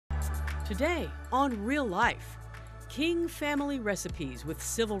Today on Real Life, King Family Recipes with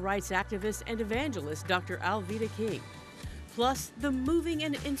civil rights activist and evangelist Dr. Alveda King, plus the moving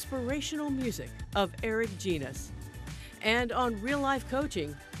and inspirational music of Eric Genuis. And on Real Life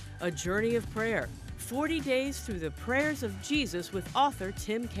Coaching, a journey of prayer, 40 days through the prayers of Jesus with author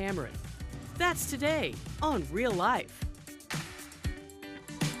Tim Cameron. That's today on Real Life.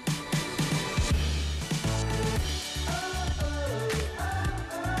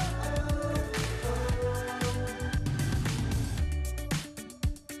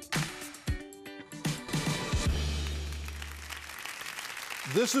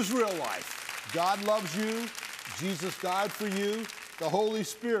 This is real life. God loves you. Jesus died for you. The Holy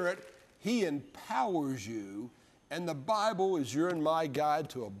Spirit, He empowers you. And the Bible is your and my guide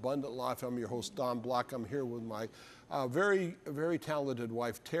to abundant life. I'm your host, Don Block. I'm here with my very talented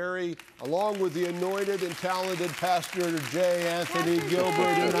wife, Terry, along with the anointed and talented Pastor J. Anthony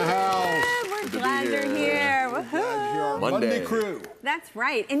Gilbert in the house. We're glad you're here. Woohoo! Monday crew. That's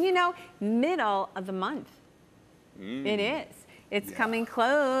right. And you know, middle of the month. It is. It's coming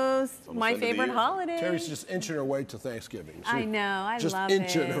close. My favorite holiday. Terry's just inching her way to Thanksgiving. I know. I love it. Just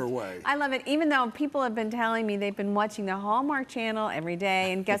inching her way. I love it. Even though people have been telling me they've been watching the Hallmark Channel every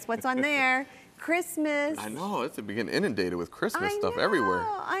day, and guess what's on there? Christmas. I know. It's been inundated with Christmas stuff everywhere.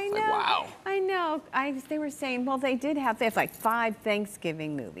 I know. Like, wow. I know. They were saying, well, they have like 5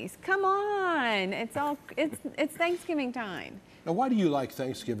 Thanksgiving movies. Come on. It's Thanksgiving time. Now, why do you like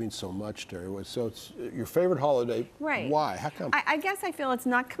Thanksgiving so much, Terry? So it's your favorite holiday. Right. Why? How come? I guess I feel it's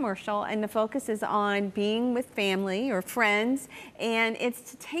not commercial, and the focus is on being with family or friends, and it's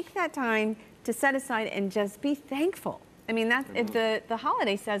to take that time to set aside and just be thankful. I mean, the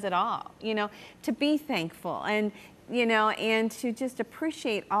holiday says it all, you know, to be thankful and, you know, and to just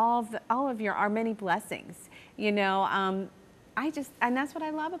appreciate all of our many blessings, you know. And that's what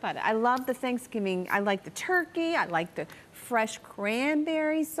I love about it. I love the Thanksgiving. I like the turkey. I like the fresh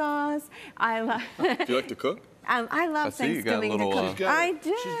cranberry sauce. Do you like to cook? I love Thanksgiving to cook. I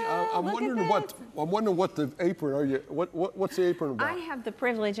do. I'm wondering what the apron are you? What's the apron about? I have the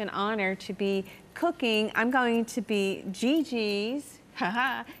privilege and honor to be cooking. I'm going to be Gigi's.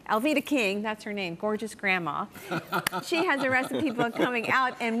 Alveda King, that's her name, gorgeous grandma. She has a recipe book coming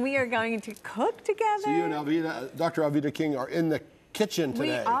out, and we are going to cook together. So you and Alveda, Dr. Alveda King, are in the kitchen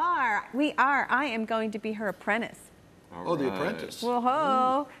today. We are. I am going to be her apprentice. Oh, the apprentice.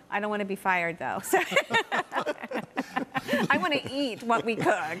 Whoa! I don't want to be fired though. I want to eat what we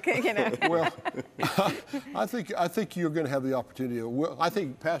cook. You know. Well, I think you're going to have the opportunity. I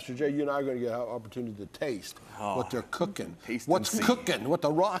think Pastor Jay, you and I are going to get an opportunity to taste what they're cooking. What's cooking? What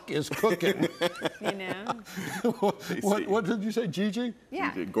the Rock is cooking. You know. What did you say, Gigi?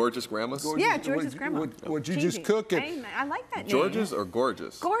 Yeah. Gorgeous grandmas. Yeah, George's grandma. What Gigi's cooking? I like that name. George's or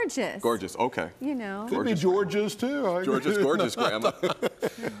gorgeous? Gorgeous. Gorgeous. Okay. You know. Could be George's too. George's gorgeous grandma.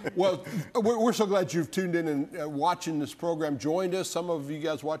 Well, we're so glad you've tuned in and watching this program, joined us. Some of you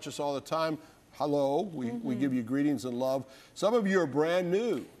guys watch us all the time. Hello, we give you greetings and love. Some of you are brand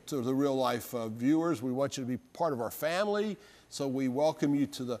new to the Real Life viewers. We want you to be part of our family, so we welcome you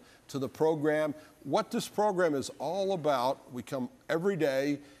to the program. What this program is all about, we come every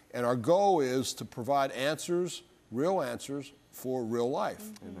day, and our goal is to provide answers, real answers, for real life.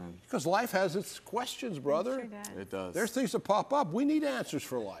 Amen. Because life has its questions, brother. It sure does. It does. There's things that pop up. We need answers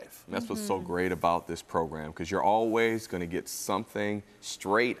for life. And that's what's so great about this program, because you're always going to get something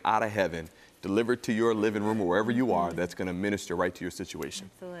straight out of heaven delivered to your living room or wherever you are that's going to minister right to your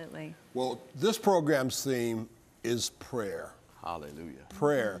situation. Absolutely. Well, this program's theme is prayer. Hallelujah.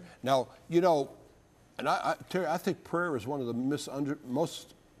 Prayer. Now, you know, and Terry, I think prayer is one of the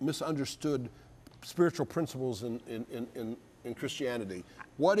most misunderstood spiritual principles in Christianity.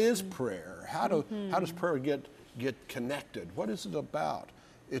 What is prayer? How does prayer get connected? What is it about?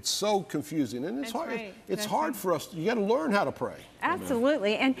 It's so confusing, and it's hard. Right. It's hard for us. You got to learn how to pray.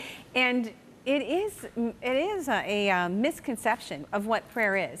 Absolutely, and it is a misconception of what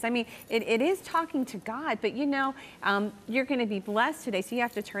prayer is. I mean, it is talking to God, but you know, you're going to be blessed today, so you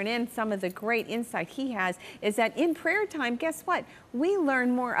have to turn in some of the great insight he has, is that in prayer time, guess what? We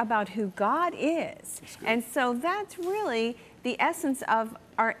learn more about who God is. And so that's really the essence of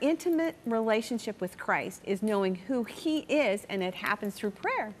our intimate relationship with Christ, is knowing who he is, and it happens through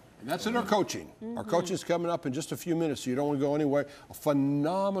prayer. And that's in our coaching. Our coaching is coming up in just a few minutes, so you don't want to go anywhere. A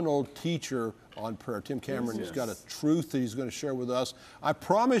phenomenal teacher on prayer, Tim Cameron. He's got a truth that he's going to share with us. I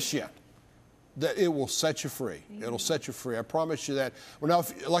promise you, that it will set you free. It'll set you free. I promise you that. Well,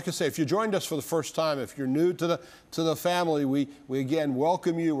 now, like I say, if you joined us for the first time, if you're new to the family, we again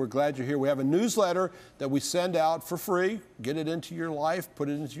welcome you. We're glad you're here. We have a newsletter that we send out for free. Get it into your life, put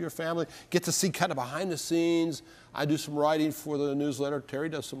it into your family. Get to see kind of behind the scenes. I do some writing for the newsletter. Terry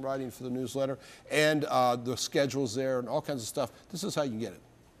does some writing for the newsletter. And the schedule's there and all kinds of stuff. This is how you get it.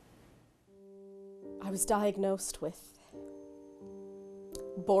 I was diagnosed with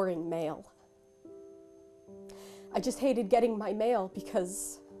boring mail. I just hated getting my mail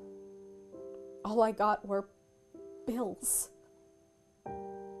because all I got were bills. I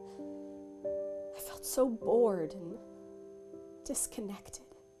felt so bored and disconnected.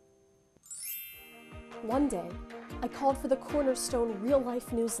 One day, I called for the Cornerstone Real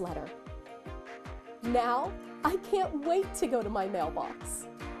Life newsletter. Now, I can't wait to go to my mailbox.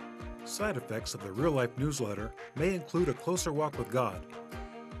 Side effects of the Real Life newsletter may include a closer walk with God,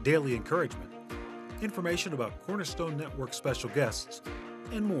 daily encouragement, information about Cornerstone Network special guests,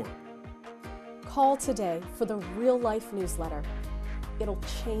 and more. Call today for the Real Life newsletter. It'll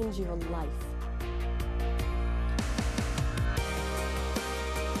change your life.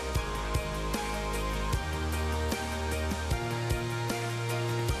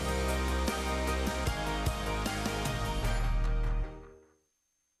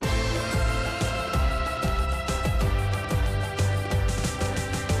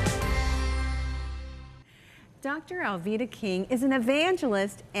 Dr. Alveda King is an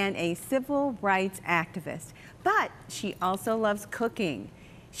evangelist and a civil rights activist, but she also loves cooking.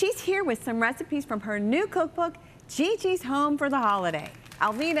 She's here with some recipes from her new cookbook, Gigi's Home for the Holiday.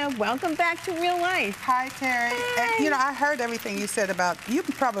 Alveda, welcome back to Real Life. Hi, Terry. Hi. And, you know, I heard everything you said about, you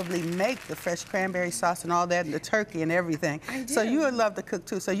can probably make the fresh cranberry sauce and all that, and the turkey and everything. I do. So you would love to cook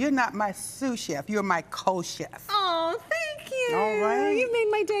too. So you're not my sous chef, you're my co-chef. Oh, thank you. All right. You made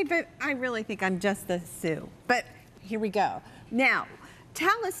my day, but I really think I'm just the sous. But here we go. Now,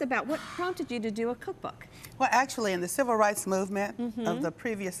 tell us about what prompted you to do a cookbook. Well, actually, in the civil rights movement of the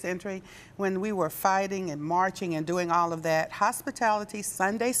previous century, when we were fighting and marching and doing all of that, hospitality,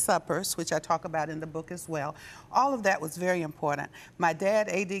 Sunday suppers, which I talk about in the book as well, all of that was very important. My dad,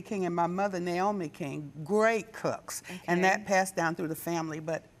 A.D. King, and my mother, Naomi King, great cooks, and that passed down through the family.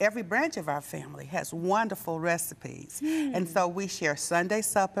 But every branch of our family has wonderful recipes. And so we share Sunday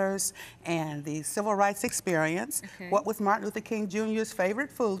suppers and the civil rights experience. What was Martin Luther King Jr.'s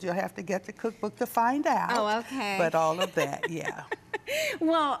favorite food? You'll have to get the cookbook to find out. Oh, okay. But all of that, yeah.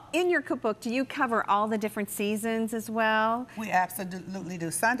 Well, in your cookbook, do you cover all the different seasons as well? We absolutely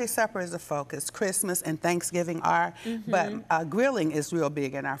do. Sunday supper is a focus. Christmas and Thanksgiving are, but grilling is real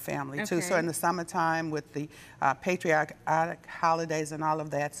big in our family too. So in the summertime with the patriotic holidays and all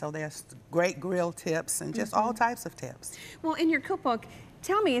of that, so there's great grill tips and just all types of tips. Well, in your cookbook,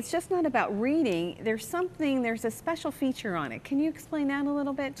 tell me, it's just not about reading. There's a special feature on it. Can you explain that a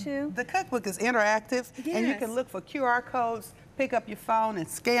little bit too? The cookbook is interactive, and you can look for QR codes, pick up your phone and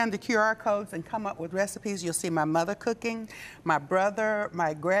scan the QR codes and come up with recipes. You'll see my mother cooking, my brother,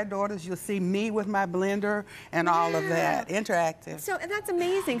 my granddaughters. You'll see me with my blender and all of that. Interactive. So that's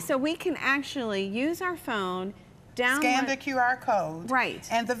amazing. So we can actually use our phone, scan the QR code,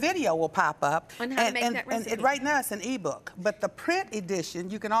 and the video will pop up. On how to make that recipe. And right now it's an ebook, but the print edition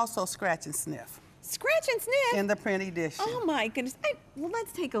you can also scratch and sniff. Scratch and sniff? In the print edition. Oh my goodness. Well,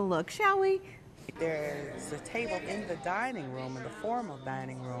 let's take a look, shall we? There's a table in the dining room, in the formal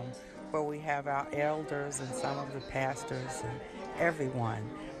dining room, where we have our elders and some of the pastors and everyone.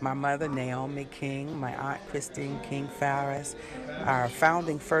 My mother, Naomi King, my aunt, Christine King Farris, our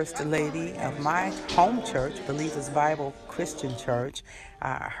founding first lady of my home church, Believers Bible Christian Church,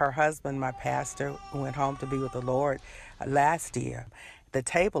 her husband, my pastor, who went home to be with the Lord last year. The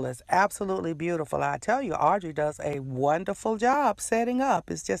table is absolutely beautiful. I tell you, Audrey does a wonderful job setting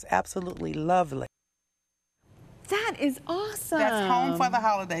up. It's just absolutely lovely. That is awesome. That's home for the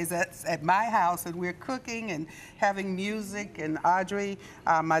holidays. That's at my house, and we're cooking and having music, and Audrey,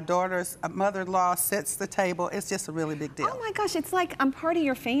 my daughter's mother-in-law, sets the table. It's just a really big deal. Oh my gosh, it's like I'm part of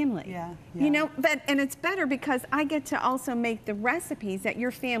your family. Yeah. You know, and it's better because I get to also make the recipes that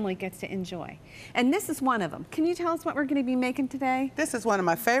your family gets to enjoy. And this is one of them. Can you tell us what we're going to be making today? This is one of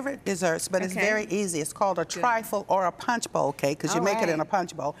my favorite desserts, but it's very easy. It's called a trifle or a punch bowl cake, because you make it in a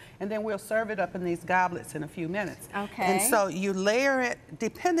punch bowl, and then we'll serve it up in these goblets in a few minutes. Okay. And so you layer it,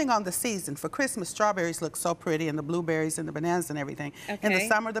 depending on the season. For Christmas, strawberries look so pretty, and the blueberries and the bananas and everything. In the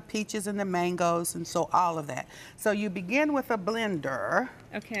summer, the peaches and the mangoes, and so all of that. So you begin with a blender.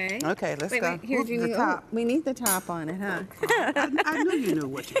 Okay. Okay, let's go. Wait, here, the top. we need the top on it, huh? I knew you knew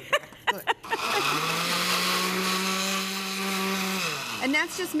what you were doing. Good. And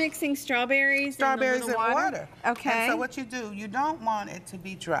that's just mixing strawberries and water? water. Okay. And so what you do, you don't want it to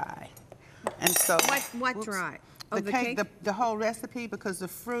be dry. And so what dry? Oh, the cake, the whole recipe, because the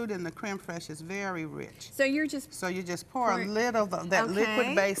fruit and the creme fraiche is very rich. So you're just pour a little of that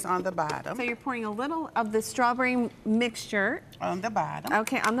liquid base on the bottom. So you're pouring a little of the strawberry mixture on the bottom.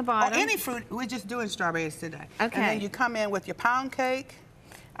 Okay, on the bottom. Or any fruit. We're just doing strawberries today. Okay. And then you come in with your pound cake.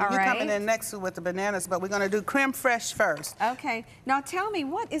 You're coming in next with the bananas, but we're going to do creme fraiche first. Okay. Now tell me,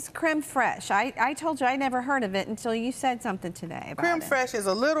 what is creme fraiche? I told you I never heard of it until you said something today about creme fraiche is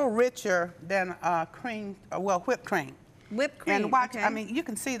a little richer than whipped cream. Whipped cream. And watch, I mean, you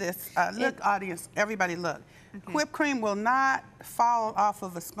can see this. Look, audience, everybody look. Okay. Whipped cream will not fall off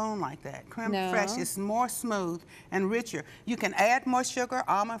of a spoon like that. Creme fraiche is more smooth and richer. You can add more sugar,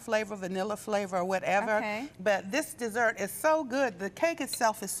 almond flavor, vanilla flavor, or whatever. Okay. But this dessert is so good. The cake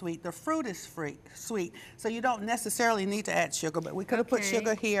itself is sweet. The fruit is sweet. So you don't necessarily need to add sugar, but we could have put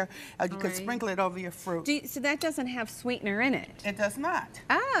sugar here. You could sprinkle it over your fruit. So that doesn't have sweetener in it? It does not.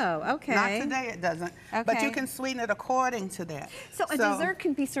 Oh, okay. Not today it doesn't. Okay. But you can sweeten it according to that. So a dessert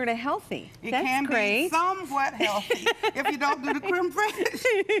can be sort of healthy. It That's can great. be somewhat healthy if you don't do the creme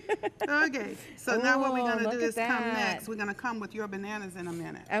fraiche. Okay, so now what we're going to do is come next. We're going to come with your bananas in a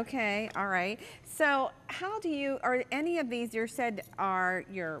minute. Okay, all right. So how do you, are any of these, you said, are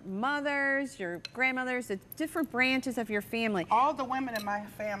your mothers, your grandmothers, the different branches of your family? All the women in my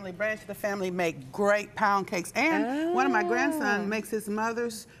family, branch of the family, make great pound cakes. And one of my grandsons makes his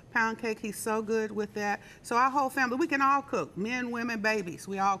mother's pound cake. He's so good with that. So our whole family, we can all cook. Men, women, babies,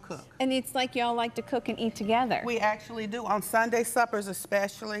 we all cook. And it's like y'all like to cook and eat together. We actually do, on Sunday suppers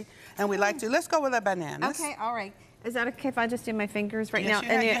especially. And we like to, let's go with the bananas. Okay, all right. Is that okay if I just do my fingers right now?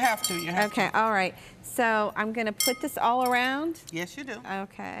 You have to. Okay, all right. So I'm going to put this all around? Yes, you do.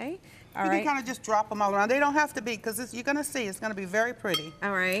 Okay. You can kind of just drop them all around. They don't have to be, because you're going to see, it's going to be very pretty.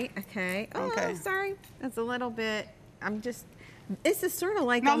 All right, okay. Oh, sorry. That's a little bit, this is sort of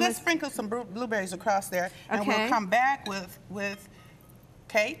like let's sprinkle some blueberries across there, and we'll come back with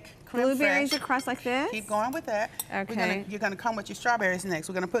cake, creme blueberries fraiche. across like this? Keep going with that. Okay. You're going to come with your strawberries next.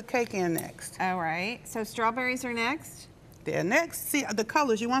 We're going to put cake in next. All right. So strawberries are next? They're next. See, the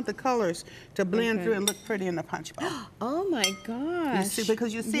colors, you want the colors to blend through and look pretty in the punch bowl. Oh, my gosh. You see,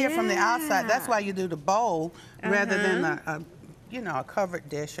 because you see it from the outside. That's why you do the bowl rather than a covered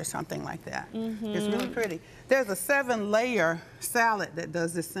dish or something like that. It's really pretty. There's a 7-layer salad that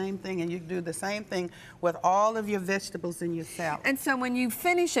does the same thing, and you do the same thing with all of your vegetables in your salad. And so when you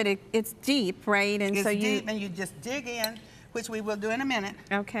finish it, it's deep, right? And it's deep, and you just dig in, which we will do in a minute.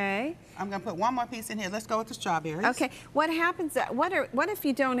 Okay. I'm going to put one more piece in here. Let's go with the strawberries. Okay. What happens? What if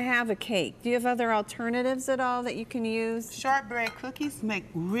you don't have a cake? Do you have other alternatives at all that you can use? Shortbread cookies make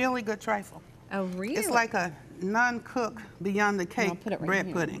really good trifle. Oh, really? It's like a non-cooked beyond the cake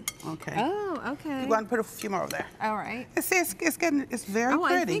bread pudding. Okay. Oh, okay. You want to put a few more over there. All right. It's very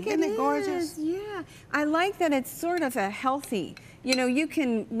pretty. Isn't it gorgeous? Yeah. I like that it's sort of a healthy. You know, you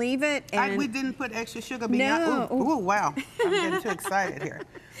can leave it and... we didn't put extra sugar beyond... No. Ooh, wow. I'm getting too excited here.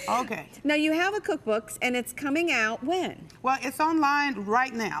 Okay. Now, you have a cookbook, and it's coming out when? Well, it's online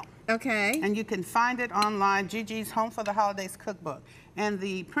right now. Okay. And you can find it online, Gigi's Home for the Holidays cookbook. And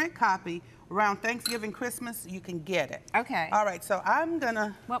the print copy, around Thanksgiving, Christmas, you can get it. Okay. All right, so I'm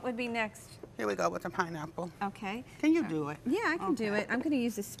gonna... What would be next? Here we go with the pineapple. Okay. Can you do it? Yeah, I can do it. I'm going to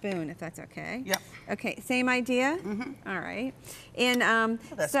use a spoon, if that's okay. Yep. Okay, same idea? All right. And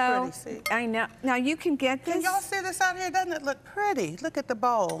that's so, pretty, see? I know. Now, you can get this. Can y'all see this out here? Doesn't it look pretty? Look at the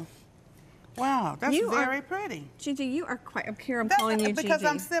bowl. Wow, that's very pretty. Gigi, you are quite, up here I'm calling you Gigi. Because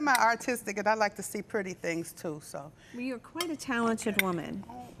I'm semi-artistic and I like to see pretty things too, so. Well, you're quite a talented woman.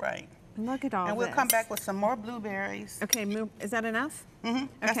 All right. Look at all this. And we'll come back with some more blueberries. Okay, is that enough?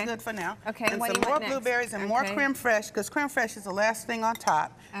 That's good for now. Okay, and some more blueberries and more creme fraiche, because creme fraiche is the last thing on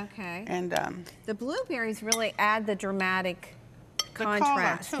top. Okay. And the blueberries really add the dramatic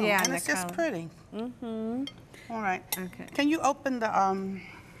contrast. Color too. And it's just pretty. All right. Okay. Can you open the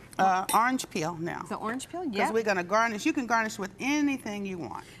orange peel now? The orange peel? Yeah. Because we're going to garnish. You can garnish with anything you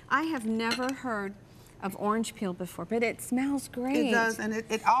want. I have never heard of orange peel before, but it smells great. It does, and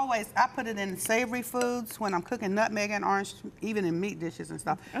it always, I put it in savory foods when I'm cooking nutmeg and orange, even in meat dishes and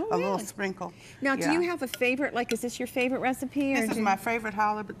stuff. Oh, a little sprinkle. Now, do you have a favorite, like, is this your favorite recipe? This is my favorite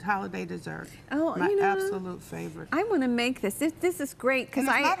holiday dessert. Oh, my absolute favorite. I want to make this. This is great. Because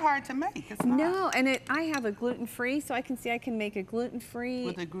it's not hard to make. It's not. No, and I have a gluten-free, so I can see I can make a gluten-free.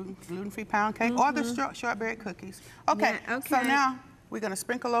 With a gluten-free pound cake or the shortbread cookies. Okay, so now, we're going to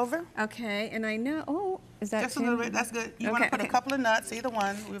sprinkle over. Okay, and I know, Is that Just a too? little bit, that's good. You want Okay, to put a couple of nuts, either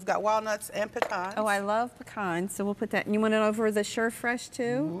one. We've got walnuts and pecans. Oh, I love pecans, so we'll put that. And you want it over the Sure Fresh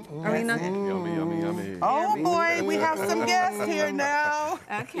too? Are we not? Yummy, yummy, yummy. Oh boy, we have some guests here now.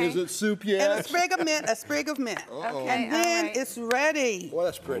 Okay. Is it soup yet? And a sprig of mint, a sprig of mint. Okay, And then all right. it's ready. Well,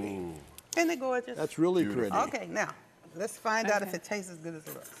 that's pretty. Isn't it gorgeous? That's really pretty. Okay, now, let's find out if Okay. it tastes as good as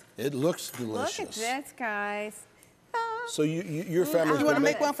it looks. It looks Look delicious. at this, guys. So your family's You want gonna to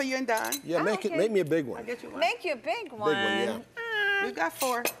make one for you and Don? Yeah, make okay. me a big one. I'll get you one. Make you a big one. yeah. We've got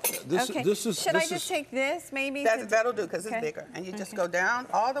 4. Okay. This is Should I just take this, maybe? That'll do, because Okay. it's bigger. And you just go down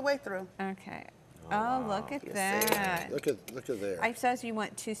all the way through. Okay. Oh, look at You see? that. Look at there. I says you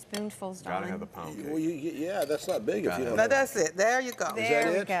want 2 spoonfuls, Dawn. Gotta have the pound cake. Well, yeah, that's not big if you don't. Now have that's it. There you go.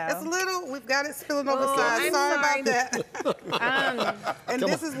 There we it? go. It's a little, we've got it spilling over Oh, the side. I'm Sorry sorry. about that. And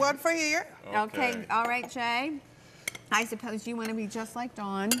this is one for here. Okay. All right, Jay. I suppose you want to be just like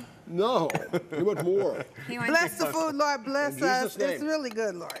Dawn. No, you want more. He wants Bless the food, Lord. Bless In us. Jesus' name. It's really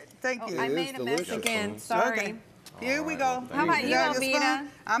good, Lord. Thank you. I It made is a mess delicious. again. Sorry. Okay. Here we go. How about you, got your Alveda? spoon?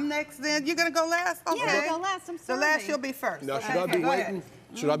 I'm next then. You're going to go last? Okay. Yeah, I'll go last. I'm So last serving. you'll be first. Now, should Okay, I be go waiting? ahead.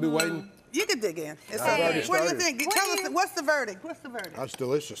 Should I be waiting? You can dig in. It's I've okay. already What do you started. think? Tell us, what's the verdict? What's the verdict? That's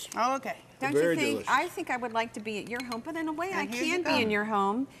delicious. Oh, okay. Don't Very you think? delicious. I think I would like to be at your home, but in a way, I And here you can go. be in your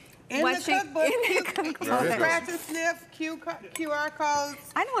home. In the cookbook, In the cookbook. scratch and sniff, QR codes.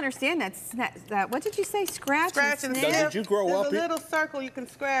 I don't understand that. What did you say? Scratch, Scratch and and sniff. sniff? Did you grow There's up a here? little circle you can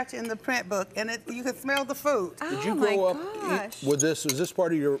scratch in the print book, and you can smell the food. Did you Oh, my grow up gosh. with this? Was this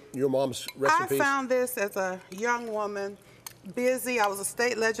part of your mom's recipes? I found this as a young woman, busy. I was a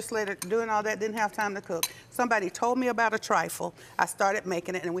state legislator, doing all that, didn't have time to cook. Somebody told me about a trifle. I started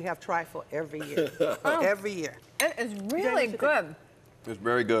making it, and we have trifle every year. Every year. It is really good. It's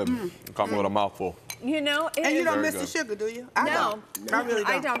very good. Come with a mouthful. You know, it And you is- don't Very miss the good. sugar, do you? I No, don't. I really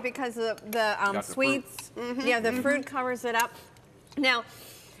don't. I don't because the Got the sweets. Yeah, the fruit covers it up. Now,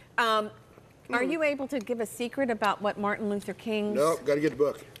 are you able to give a secret about what Martin Luther King's? No, got to get the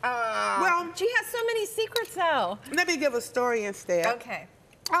book. Well, She has so many secrets, though. let me give a story instead. Okay.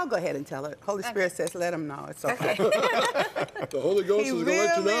 I'll go ahead and tell it. Holy Spirit says, let him know. It's okay. The Holy Ghost He is going to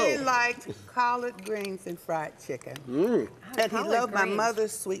let you really know. liked collard greens and fried chicken. And he collard loved my greens.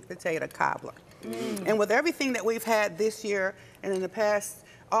 mother's sweet potato cobbler. And with everything that we've had this year and in the past,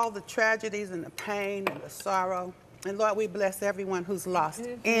 all the tragedies and the pain and the sorrow, and Lord, we bless everyone who's lost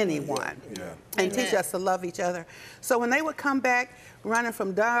anyone. And teach us to love each other. So when they would come back running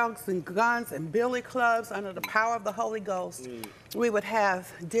from dogs and guns and billy clubs under the power of the Holy Ghost, we would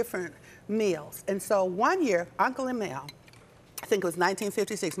have different meals. And so one year, Uncle Emil, I think it was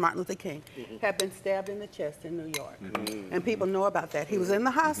 1956, Martin Luther King, had been stabbed in the chest in New York. And people know about that. He was in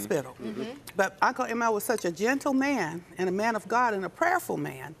the hospital. But Uncle Emil was such a gentle man and a man of God and a prayerful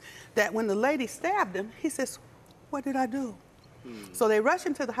man that when the lady stabbed him, he says, "What did I do?" So they rush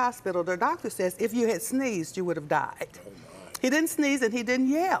him to the hospital. The doctor says, if you had sneezed, you would have died. He didn't sneeze and he didn't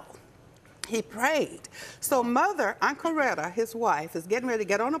yell. He prayed. So Mother, Aunt Coretta, his wife, is getting ready to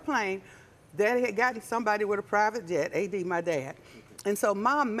get on a plane. Daddy had gotten somebody with a private jet, AD, my dad. And so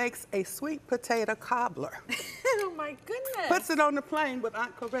Mom makes a sweet potato cobbler. Oh, my goodness. Puts it on the plane with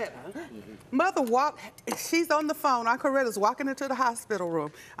Aunt Coretta. Mother she's on the phone. Aunt Coretta's walking into the hospital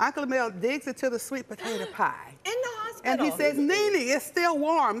room. Uncle Emil digs into the sweet potato pie. In the hospital. And he says, "Nene, it's still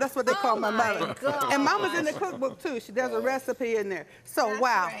warm." That's what they call my my mother. God. And Mama's in the cookbook too. She does a recipe in there. So That's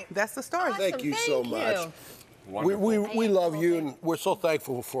wow, right. that's the story. Awesome. Thank you so much. We love you, and we're so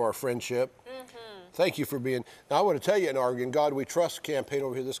thankful for our friendship. Thank you for being. Now, I want to tell you, in our In God We Trust campaign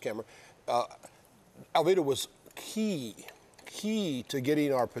over here, this camera, Alveda was key to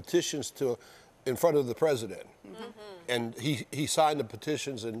getting our petitions in front of the president. And he signed the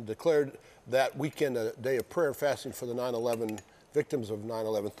petitions and declared that weekend a day of prayer and fasting for the 9/11 victims of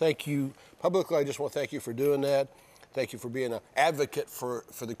 9/11. Thank you. Publicly, I just want to thank you for doing that. Thank you for being an advocate for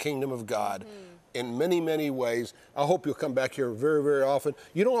the kingdom of God in many, many ways. I hope you'll come back here very, very often.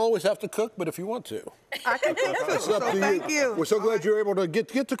 You don't always have to cook, but if you want to. I can cook too. It's up So to thank you. We're so glad you're able to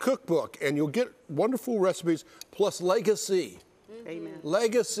get the cookbook, and you'll get wonderful recipes plus legacy. Amen.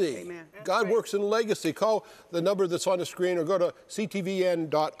 Legacy. Amen. God works in legacy. Call the number that's on the screen or go to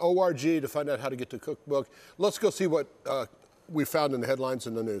ctvn.org to find out how to get the cookbook. Let's go see what we found in the headlines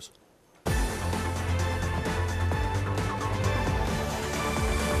in the news.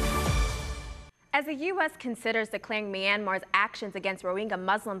 As the U.S. considers declaring Myanmar's actions against Rohingya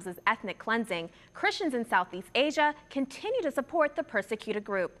Muslims as ethnic cleansing, Christians in Southeast Asia continue to support the persecuted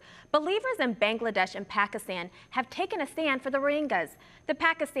group. Believers in Bangladesh and Pakistan have taken a stand for the Rohingyas. The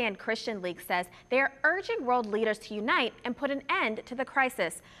Pakistan Christian League says they are urging world leaders to unite and put an end to the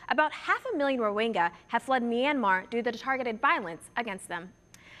crisis. About 500,000 Rohingya have fled Myanmar due to the targeted violence against them.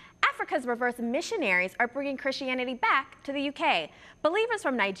 Africa's reverse missionaries are bringing Christianity back to the UK. Believers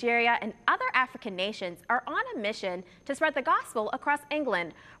from Nigeria and other African nations are on a mission to spread the gospel across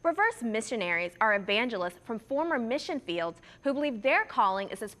England. Reverse missionaries are evangelists from former mission fields who believe their calling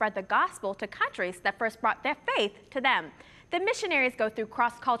is to spread the gospel to countries that first brought their faith to them. The missionaries go through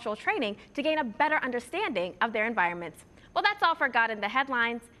cross-cultural training to gain a better understanding of their environments. Well, that's all for God in the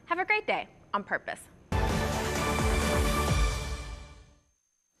Headlines. Have a great day on purpose.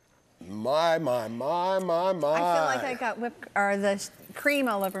 My. I feel like I got the cream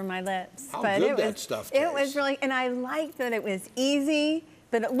all over my lips. How but good it that was, stuff It tastes. was really, and I liked that it was easy,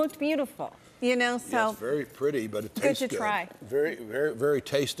 but it looked beautiful. You know, so Yes, very pretty, but it tastes good to try. Very, very, very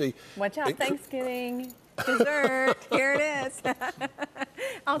tasty. Watch out, Thanksgiving dessert. Here it is.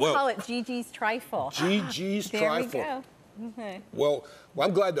 I'll call it Gigi's Trifle. Gigi's Trifle. There we go. Okay. Well,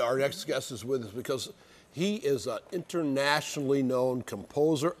 I'm glad that our next guest is with us because he is an internationally known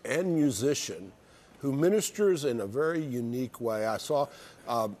composer and musician who ministers in a very unique way. I saw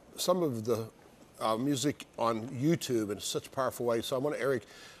some of the music on YouTube in such a powerful way. So I want to,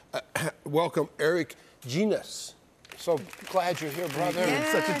 welcome Eric Genuis. So glad you're here, brother.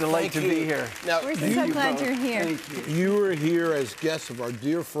 Yes. It's such a delight to be here. Now, We're so glad you're here. Thank you. you were here as guests of our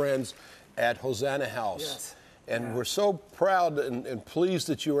dear friends at Hosanna House. Yes. And we're so proud and pleased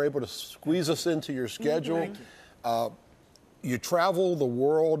that you were able to squeeze us into your schedule. You travel the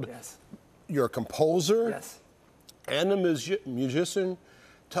world. Yes. You're a composer Yes. and a musician.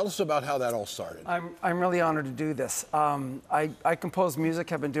 Tell us about how that all started. I'm really honored to do this. I compose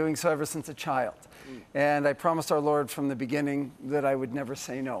music. I've been doing so ever since a child. And I promised our Lord from the beginning that I would never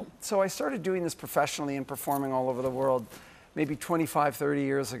say no. So I started doing this professionally and performing all over the world maybe 25, 30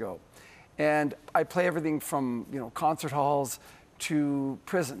 years ago. And I play everything from, concert halls to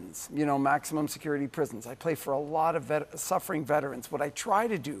prisons, maximum security prisons. I play for a lot of suffering veterans. What I try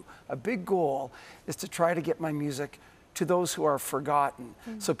to do, a big goal, is to try to get my music to those who are forgotten.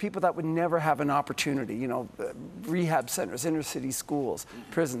 So people that would never have an opportunity, rehab centers, inner city schools,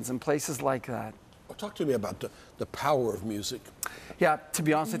 prisons, and places like that. Well, talk to me about the power of music. Yeah, to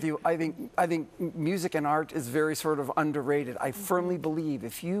be honest with you, I think music and art is very sort of underrated. I firmly believe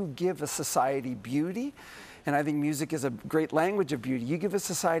if you give a society beauty, and I think music is a great language of beauty, you give a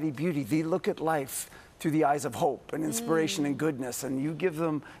society beauty, they look at life through the eyes of hope and inspiration and goodness, and you give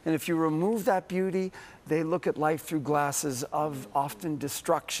them, and if you remove that beauty, they look at life through glasses of often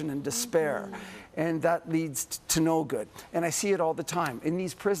destruction and despair. And that leads to no good. And I see it all the time in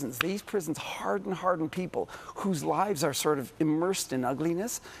these prisons, hardened people whose lives are sort of immersed in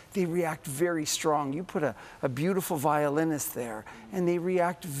ugliness, they react very strong. You put a beautiful violinist there, and they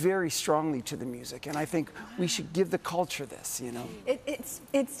react very strongly to the music. And I think we should give the culture this,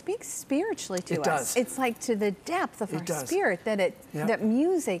 It speaks spiritually to us. It does. It's like to the depth of our does. spirit that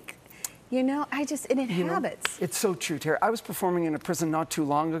music, it inhabits. It's so true, Terry. I was performing in a prison not too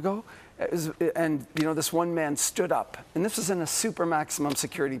long ago, and this one man stood up, and this was in a super maximum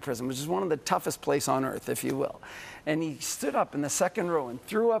security prison, which is one of the toughest places on earth, if you will. And he stood up in the second row and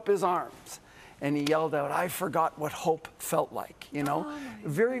threw up his arms, and he yelled out, "I forgot what hope felt like."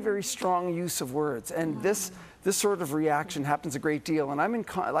 Very, very strong use of words, and this sort of reaction happens a great deal. And I'm in,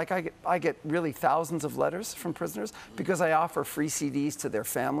 I get really thousands of letters from prisoners because I offer free CDs to their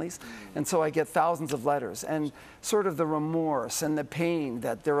families. And so I get thousands of letters, and sort of the remorse and the pain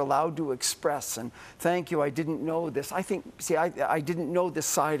that they're allowed to express. And thank you, I didn't know this. I didn't know this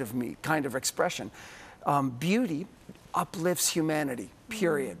side of me kind of expression. Beauty uplifts humanity.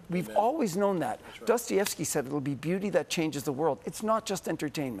 Period. We've always known that. Right. Dostoevsky said it'll be beauty that changes the world. It's not just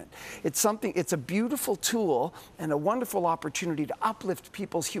entertainment. It's a beautiful tool and a wonderful opportunity to uplift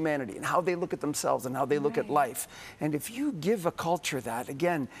people's humanity and how they look at themselves and how they look at life. And if you give a culture that,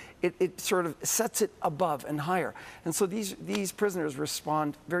 again, it sort of sets it above and higher. And so these prisoners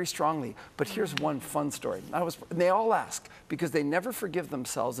respond very strongly. But here's one fun story. They all ask because they never forgive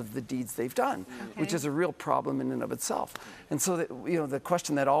themselves of the deeds they've done, which is a real problem in and of itself. And so the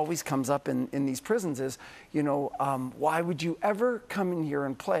question that always comes up in these prisons is, why would you ever come in here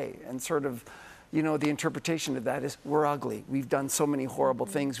and play? And sort of you know, the interpretation of that is we're ugly. We've done so many horrible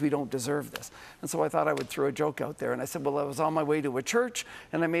things. We don't deserve this. And so I thought I would throw a joke out there. And I said, well, I was on my way to a church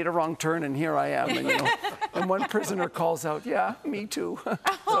and I made a wrong turn and here I am. And, you know, and one prisoner calls out, yeah, me too. So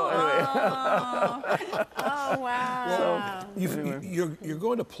anyway. Oh, wow. Well, you're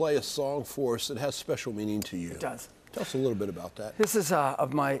going to play a song for us that has special meaning to you. It does. Tell us a little bit about that. This is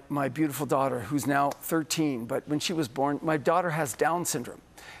of my beautiful daughter, who's now 13. But when she was born, my daughter has Down syndrome.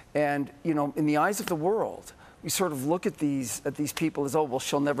 And, you know, in the eyes of the world, we sort of look at these people as, oh, well,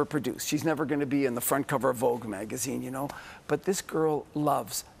 she'll never produce. She's never going to be in the front cover of Vogue magazine, you know. But this girl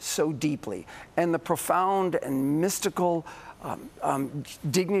loves so deeply. And the profound and mystical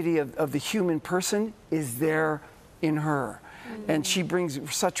dignity of the human person is there in her. And she brings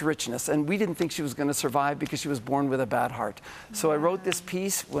such richness. And we didn't think she was going to survive because she was born with a bad heart. So I wrote this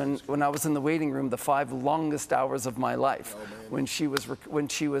piece when I was in the waiting room, the 5 longest hours of my life, when she was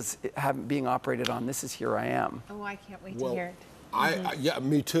being operated on. This is Here I Am. Oh, I can't wait to hear it. Yeah,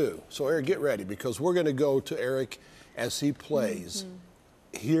 me too. So Eric, get ready, because we're going to go to Eric as he plays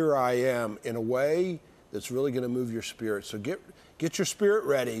Here I Am in a way that's really going to move your spirit. So get your spirit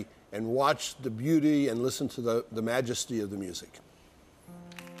ready and watch the beauty and listen to the majesty of the music.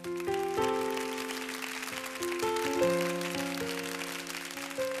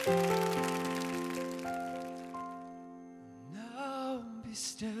 Now be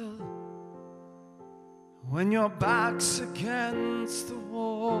still when your back's against the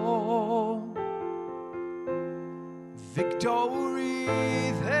wall. Victory,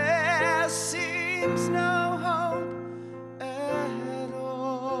 there seems no hope at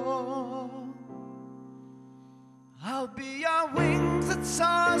all. I'll be your wings that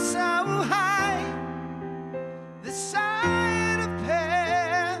soar so high, this side of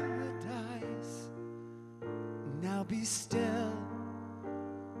paradise. Now be still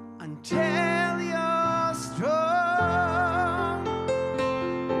until you're strong.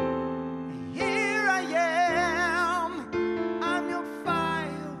 Here I am, I'm your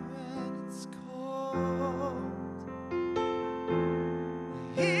fire when it's cold.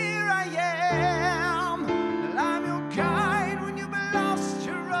 Here I am, and I'm your guide when you've lost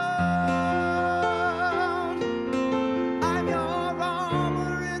your road. I'm your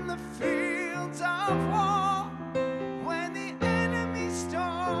armor in the fields of war, when the enemy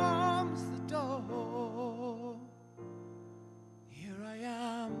storms the door. Here I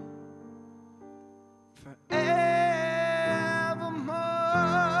am, forevermore.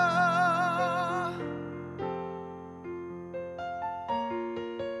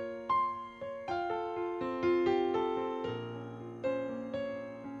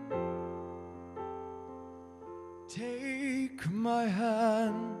 Take my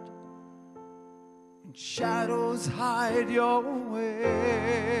hand, and shadows hide your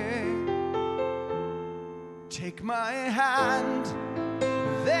way. Take my hand,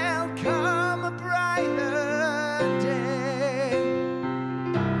 there'll come a brighter day.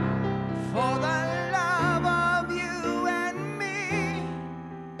 For the love of you and me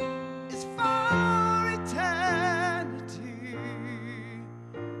is for eternity.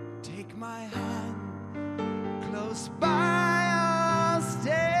 Take my hand, close by I'll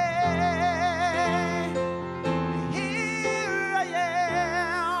stay. Here I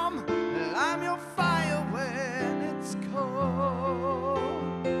am, I'm your fire when it's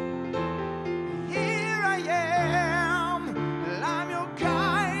cold. Here I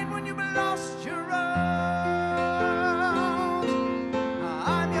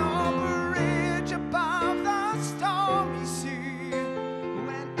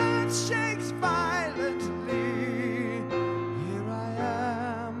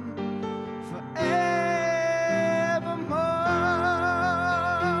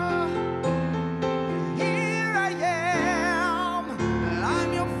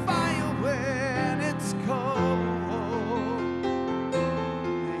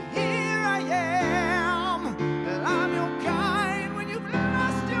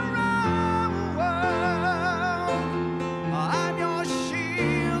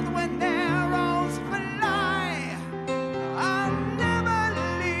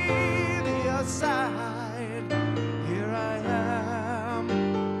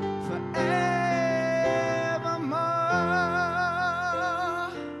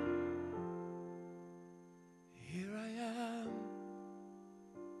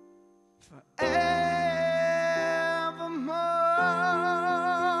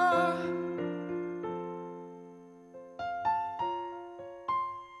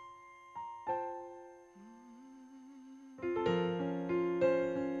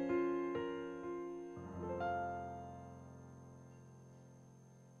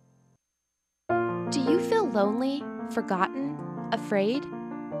Do you feel lonely, forgotten, afraid?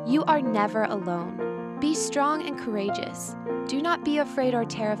 You are never alone. Be strong and courageous. Do not be afraid or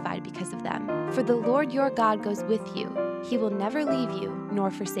terrified because of them, for the Lord your God goes with you. He will never leave you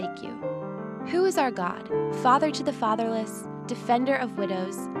nor forsake you. Who is our God? Father to the fatherless, defender of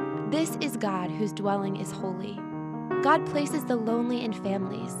widows. This is God whose dwelling is holy. God places the lonely in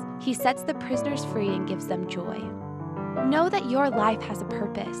families. He sets the prisoners free and gives them joy. Know that your life has a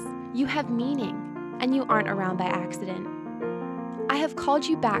purpose. You have meaning, and you aren't around by accident. I have called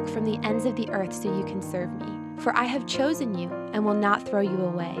you back from the ends of the earth so you can serve me, for I have chosen you and will not throw you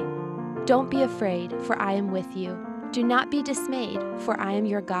away. Don't be afraid, for I am with you. Do not be dismayed, for I am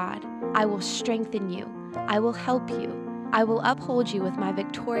your God. I will strengthen you. I will help you. I will uphold you with my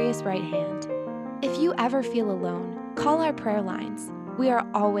victorious right hand. If you ever feel alone, call our prayer lines. We are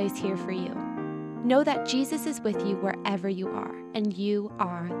always here for you. Know that Jesus is with you wherever you are, and you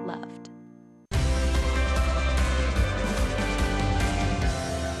are loved.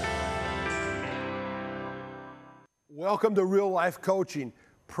 Welcome to Real Life Coaching.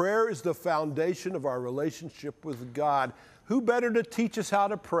 Prayer is the foundation of our relationship with God. Who better to teach us how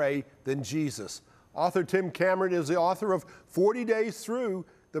to pray than Jesus? Author Tim Cameron is the author of 40 Days Through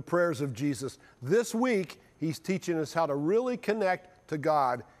the Prayers of Jesus. This week, he's teaching us how to really connect to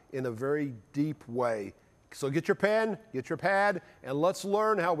God in a very deep way. So get your pen, get your pad, and let's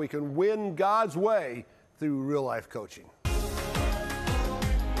learn how we can win God's way through real life coaching.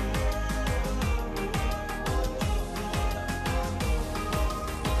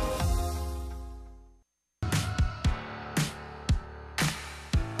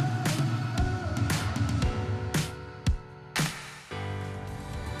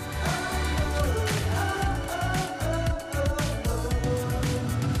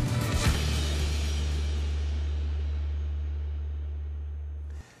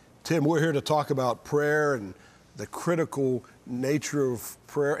 Tim, we're here to talk about prayer and the critical nature of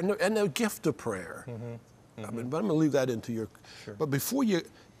prayer and the gift of prayer. But I'm going to leave that into your... Sure. But before you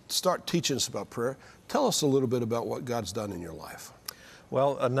start teaching us about prayer, tell us a little bit about what God's done in your life.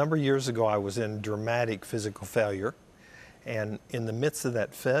 Well, a number of years ago, I was in dramatic physical failure. And in the midst of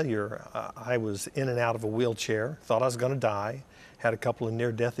that failure, I was in and out of a wheelchair, thought I was going to die, had a couple of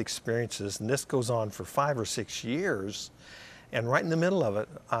near-death experiences, and this goes on for 5 or 6 years. And right in the middle of it,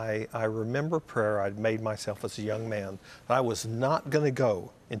 I remember prayer I'd made myself as a young man. That I was not going to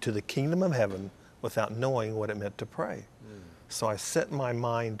go into the kingdom of heaven without knowing what it meant to pray. So I set my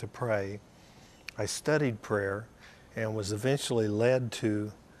mind to pray. I studied prayer and was eventually led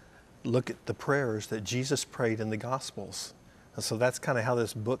to look at the prayers that Jesus prayed in the Gospels. And so that's kind of how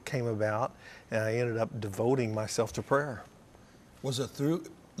this book came about, and I ended up devoting myself to prayer. Was it through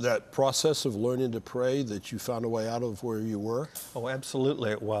that process of learning to pray that you found a way out of where you were? Oh,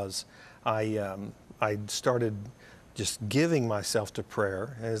 absolutely it was. I started just giving myself to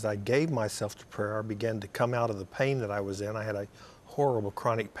prayer. As I gave myself to prayer, I began to come out of the pain that I was in. I had a horrible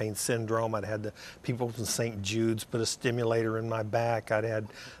chronic pain syndrome. I'd had the people from St. Jude's put a stimulator in my back. I'd had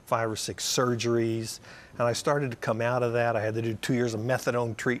 5 or 6 surgeries. And I started to come out of that. I had to do 2 years of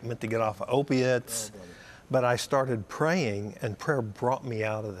methadone treatment to get off of opiates. Oh, but I started praying, and prayer brought me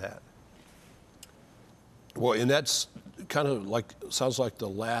out of that. Well, and that's kind of like, sounds like the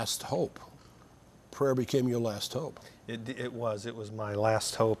last hope. Prayer became your last hope. It was my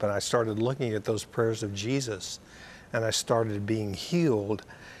last hope, and I started looking at those prayers of Jesus, and I started being healed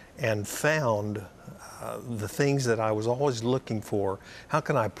and found the things that I was always looking for. How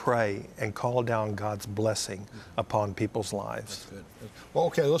can I pray and call down God's blessing upon people's lives? That's good. Well,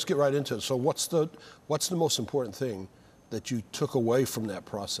 okay, let's get right into it. So what's the most important thing that you took away from that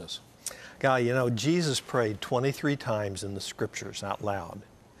process? God, you know, Jesus prayed 23 times in the scriptures out loud.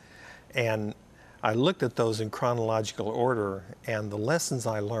 And I looked at those in chronological order, and the lessons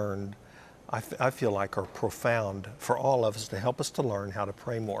I learned, I feel like are profound for all of us to help us to learn how to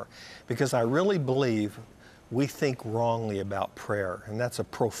pray more. Because I really believe we think wrongly about prayer, and that's a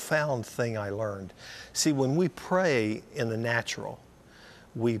profound thing I learned. See, when we pray in the natural,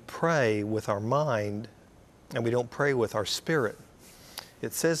 we pray with our mind, and we don't pray with our spirit.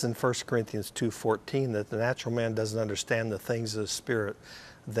 It says in 1 Corinthians 2:14 that the natural man doesn't understand the things of the Spirit.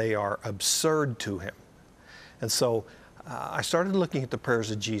 They are absurd to him. And so I started looking at the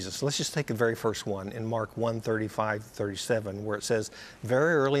prayers of Jesus. Let's just take the very first one in Mark 1:35-37, where it says,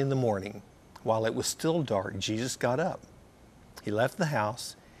 very early in the morning, while it was still dark, Jesus got up. He left the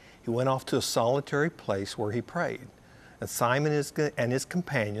house. He went off to a solitary place where he prayed. And Simon and his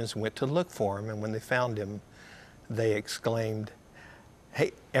companions went to look for him, and when they found him, they exclaimed,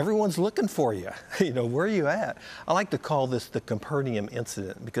 "Hey, everyone's looking for you. You know, where are you at?" I like to call this the Capernaum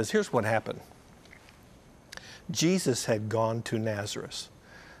incident, because here's what happened. Jesus had gone to Nazareth,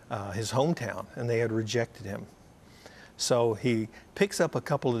 his hometown, and they had rejected him. So he picks up a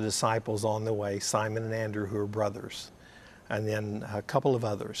couple of disciples on the way, Simon and Andrew, who are brothers, and then a couple of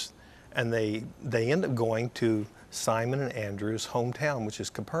others. And they end up going to Simon and Andrew's hometown, which is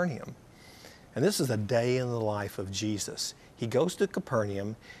Capernaum. And this is a day in the life of Jesus. He goes to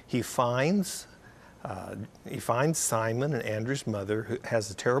Capernaum. He finds Simon and Andrew's mother, who has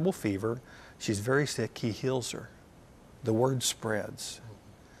a terrible fever. She's very sick. He heals her. The word spreads.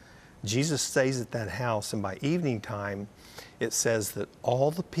 Jesus stays at that house, and by evening time, it says that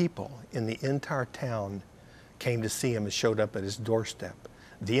all the people in the entire town came to see him and showed up at his doorstep.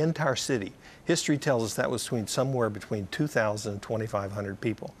 The entire city. History tells us that was somewhere between 2,000 and 2,500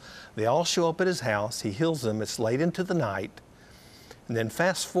 people. They all show up at his house. He heals them. It's late into the night. And then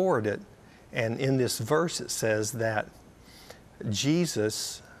fast forward it, and in this verse it says that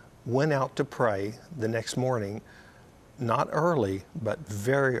Jesus went out to pray the next morning, not early, but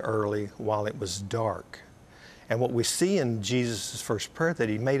very early while it was dark. And what we see in Jesus' first prayer, that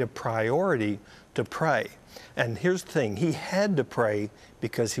he made a priority to pray. And here's the thing, he had to pray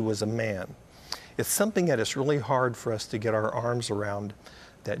because he was a man. It's something that it's really hard for us to get our arms around,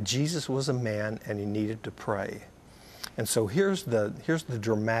 that Jesus was a man and he needed to pray. And so here's the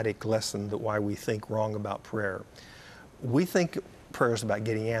dramatic lesson that why we think wrong about prayer. We think prayer is about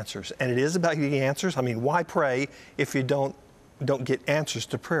getting answers, and it is about getting answers. I mean, why pray if you don't get answers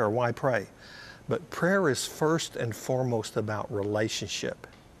to prayer? Why pray? But prayer is first and foremost about relationship.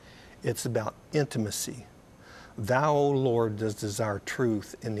 It's about intimacy. Thou, O Lord, does desire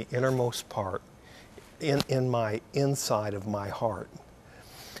truth in the innermost part, in my inside of my heart.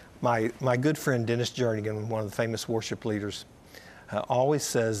 My good friend Dennis Jernigan, one of the famous worship leaders, always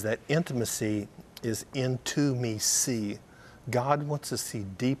says that intimacy is into me see. God wants to see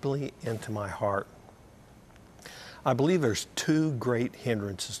deeply into my heart. I believe there's two great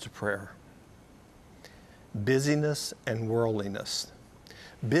hindrances to prayer: busyness and worldliness.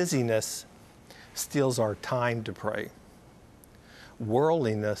 Busyness steals our time to pray.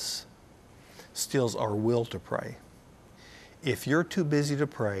 Worldliness steals our will to pray. If you're too busy to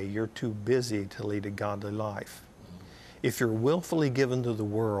pray, you're too busy to lead a godly life. If you're willfully given to the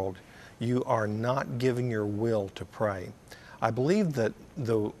world, you are not giving your will to pray. I believe that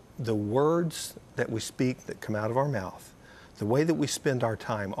the words that we speak that come out of our mouth, the way that we spend our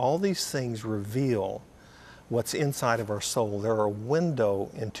time, all these things reveal what's inside of our soul. They're a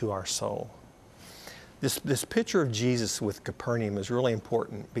window into our soul. This picture of Jesus with Capernaum is really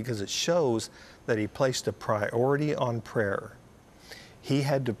important because it shows that he placed a priority on prayer. He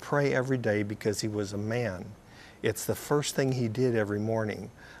had to pray every day because he was a man. It's the first thing he did every morning.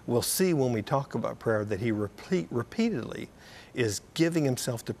 We'll see when we talk about prayer that he repeatedly is giving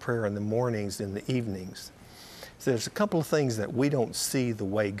himself to prayer in the mornings and the evenings. So there's a couple of things that we don't see the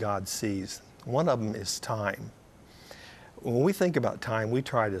way God sees. One of them is time. When we think about time, we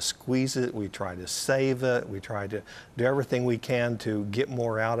try to squeeze it, we try to save it, we try to do everything we can to get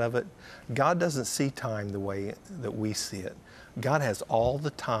more out of it. God doesn't see time the way that we see it. God has all the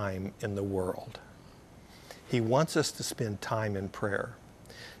time in the world. He wants us to spend time in prayer.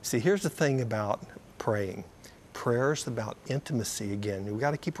 See, here's the thing about praying. Prayer is about intimacy again. We've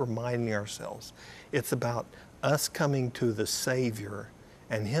got to keep reminding ourselves. It's about us coming to the Savior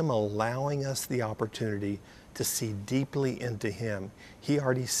and Him allowing us the opportunity to see deeply into Him. He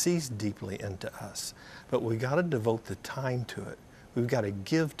already sees deeply into us, but we've got to devote the time to it. We've got to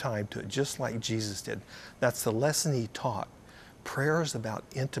give time to it, just like Jesus did. That's the lesson He taught. Prayer is about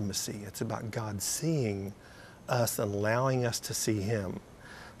intimacy. It's about God seeing us and allowing us to see Him.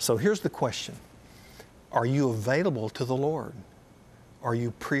 So here's the question. Are you available to the Lord? Are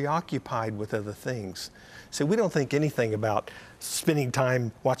you preoccupied with other things? See, we don't think anything about spending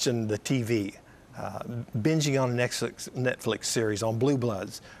time watching the TV, binging on a Netflix series on Blue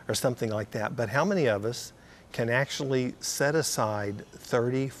Bloods or something like that. But how many of us can actually set aside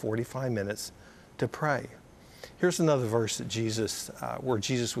 30, 45 minutes to pray? Here's another verse that where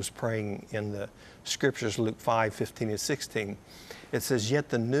Jesus was praying in the scriptures, Luke 5, 15 and 16. It says, "Yet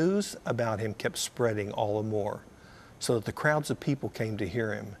the news about him kept spreading all the more, so that the crowds of people came to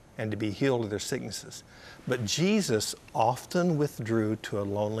hear him and to be healed of their sicknesses. But Jesus often withdrew to a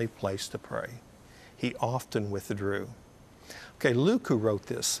lonely place to pray." He often withdrew. Okay, Luke, who wrote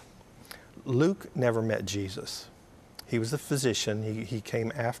this, Luke never met Jesus. He was a physician. He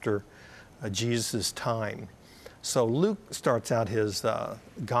came after Jesus' time. So Luke starts out his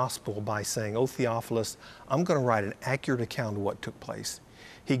gospel by saying, "O Theophilus, I'm going to write an accurate account of what took place."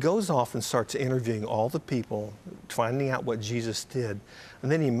 He goes off and starts interviewing all the people, finding out what Jesus did.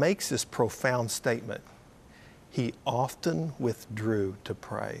 And then he makes this profound statement. he often withdrew to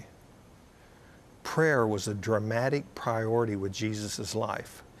pray. Prayer was a dramatic priority with Jesus'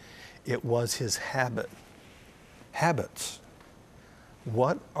 life. It was his habit. Habits.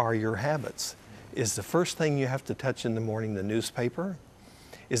 What are your habits? Is the first thing you have to touch in the morning the newspaper?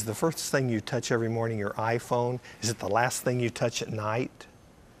 Is the first thing you touch every morning your iPhone? Is it the last thing you touch at night?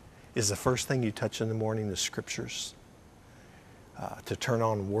 Is the first thing you touch in the morning the scriptures? To turn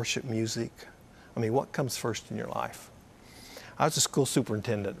on worship music? I mean, what comes first in your life? I was a school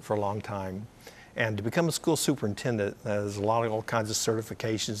superintendent for a long time. And to become a school superintendent, there's all kinds of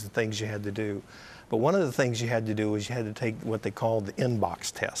certifications and things you had to do. But one of the things you had to do was you had to take what they called the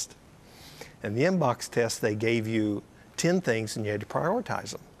inbox test. And the inbox test, they gave you 10 things and you had to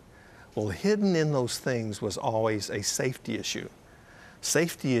prioritize them. Well, hidden in those things was always a safety issue.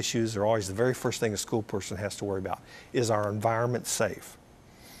 Safety issues are always the very first thing a school person has to worry about. Is our environment safe?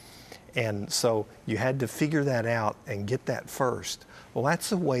 And so you had to figure that out and get that first. Well, that's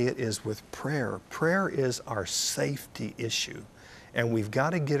the way it is with prayer. Prayer is our safety issue. And we've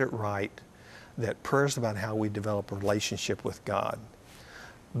got to get it right that prayer is about how we develop a relationship with God.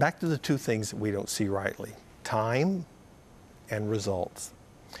 Back to the two things that we don't see rightly, time and results.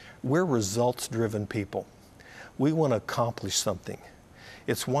 We're results-driven people. We want to accomplish something.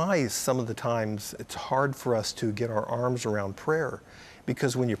 It's why some of the times it's hard for us to get our arms around prayer,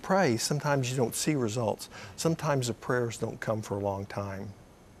 because when you pray, sometimes you don't see results. Sometimes the prayers don't come for a long time.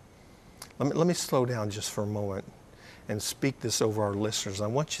 Let me slow down just for a moment and speak this over our listeners. I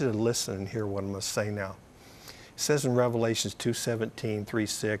want you to listen and hear what I'm going to say now. It says in Revelations 2:17,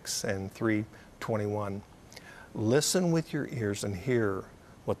 3:6, and 3:21, listen with your ears and hear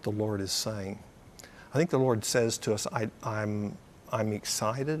what the Lord is saying. I think the Lord says to us, I'm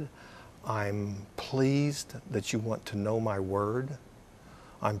excited, I'm pleased that you want to know my word.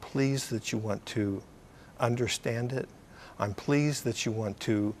 I'm pleased that you want to understand it. I'm pleased that you want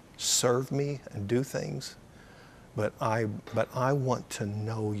to serve me and do things. But I want to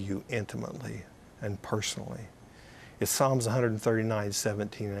know you intimately and personally. It's Psalms 139,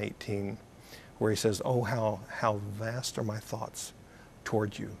 17 and 18, where he says, oh, how vast are my thoughts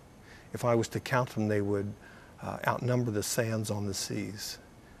toward you. If I was to count them, they would outnumber the sands on the seas.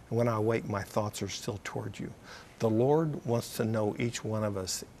 And when I awake, my thoughts are still toward you. The Lord wants to know each one of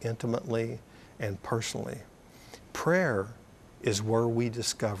us intimately and personally. Prayer is where we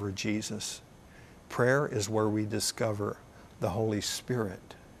discover Jesus. Prayer is where we discover the Holy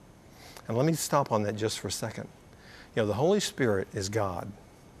Spirit. And let me stop on that just for a second. You know, the Holy Spirit is God.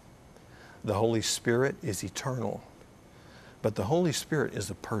 The Holy Spirit is eternal. But the Holy Spirit is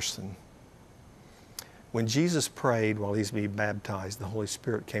a person. When Jesus prayed while he's being baptized, the Holy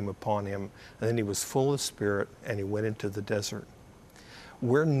Spirit came upon him, and then he was full of Spirit, and he went into the desert.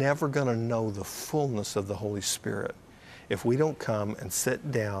 We're never going to know the fullness of the Holy Spirit if we don't come and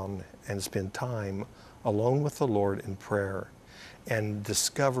sit down and spend time alone with the Lord in prayer and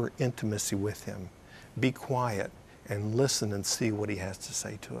discover intimacy with him. Be quiet and listen and see what he has to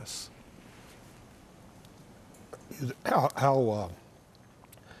say to us. How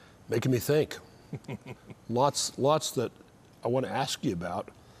making me think. Lots that I want to ask you about,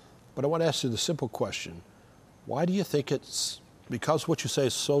 but I want to ask you the simple question. Why do you think it's, because what you say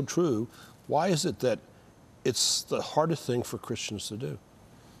is so true, why is it that it's the hardest thing for Christians to do?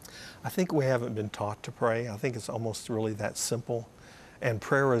 I think we haven't been taught to pray. I think it's almost really that simple. And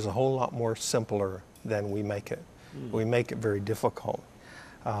prayer is a whole lot more simpler than we make it. We make it very difficult.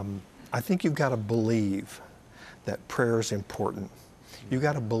 I think you've got to believe that prayer is important. You've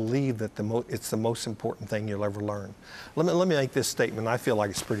got to believe that it's the most important thing you'll ever learn. Let me make this statement. I feel like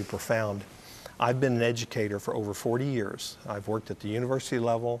it's pretty profound. I've been an educator for over 40 years. I've worked at the university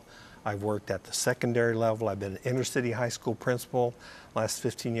level. I've worked at the secondary level. I've been an inner city high school principal. Last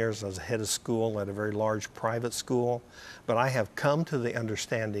 15 years I was head of school at a very large private school. But I have come to the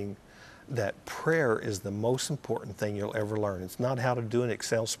understanding that prayer is the most important thing you'll ever learn. It's not how to do an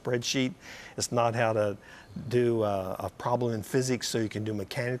Excel spreadsheet. It's not how to do a problem in physics so you can do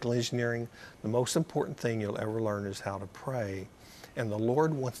mechanical engineering. The most important thing you'll ever learn is how to pray. And the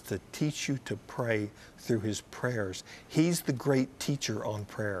Lord wants to teach you to pray through his prayers. He's the great teacher on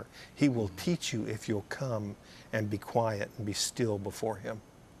prayer. He will teach you if you'll come and be quiet and be still before him.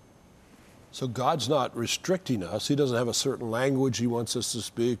 So God's not restricting us. He doesn't have a certain language he wants us to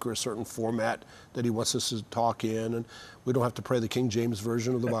speak or a certain format that he wants us to talk in. And we don't have to pray the King James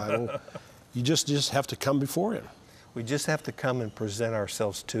Version of the Bible. You just have to come before him. We just have to come and present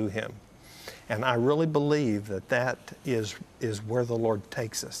ourselves to him. And I really believe that is where the Lord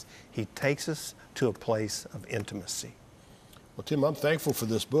takes us. He takes us to a place of intimacy. Well, Tim, I'm thankful for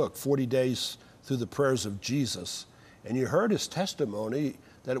this book, 40 Days through the prayers of Jesus. And you heard his testimony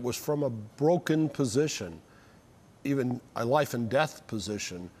that it was from a broken position, even a life and death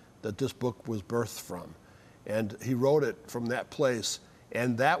position, that this book was birthed from. And he wrote it from that place.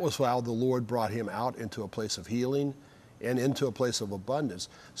 And that was how the Lord brought him out into a place of healing and into a place of abundance.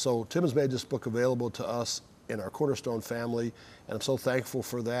 So Tim has made this book available to us in our Cornerstone family, and I'm so thankful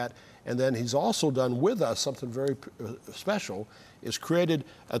for that. And then he's also done with us something very special, is created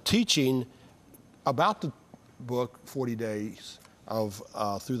a teaching about the book, 40 Days of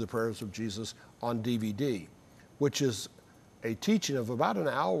Through the Prayers of Jesus, on DVD, which is a teaching of about an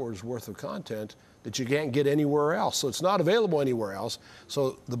hour's worth of content that you can't get anywhere else. So it's not available anywhere else.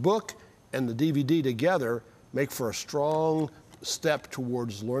 So the book and the DVD together make for a strong step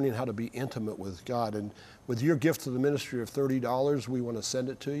towards learning how to be intimate with God. And with your gift to the ministry of $30, we want to send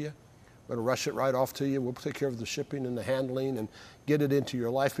it to you. We're going to rush it right off to you. We'll take care of the shipping and the handling and get it into your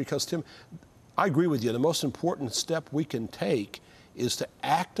life. Because, Tim, I agree with you. The most important step we can take is to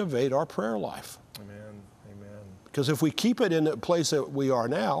activate our prayer life. Amen. Amen. Because if we keep it in the place that we are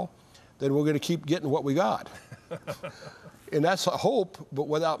now, then we're going to keep getting what we got. And that's a hope, but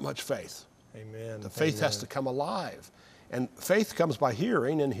without much faith. Amen. The faith has to come alive. And faith comes by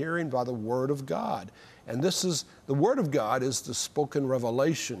hearing, and hearing by the Word of God. And this is, the Word of God is the spoken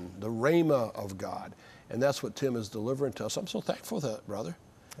revelation, the rhema of God. And that's what Tim is delivering to us. I'm so thankful for that, brother.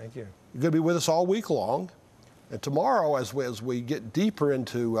 Thank you. You're going to be with us all week long. And tomorrow, as we get deeper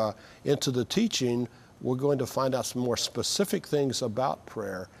into the teaching, we're going to find out some more specific things about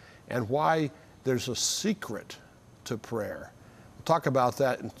prayer and why there's a secret to prayer. We'll talk about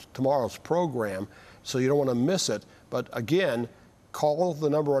that in tomorrow's program, so you don't want to miss it. But again, call the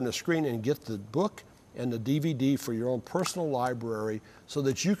number on the screen and get the book and the DVD for your own personal library so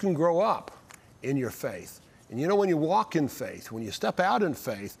that you can grow up in your faith. And you know, when you walk in faith, when you step out in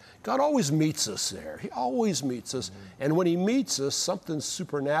faith, God always meets us there. He always meets us. Mm-hmm. And when he meets us, something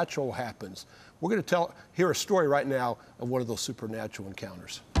supernatural happens. We're going to hear a story right now of one of those supernatural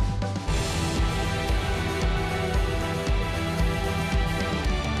encounters.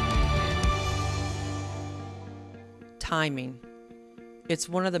 Timing. It's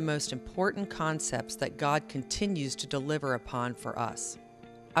one of the most important concepts that God continues to deliver upon for us.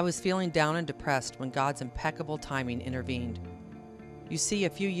 I was feeling down and depressed when God's impeccable timing intervened. You see, a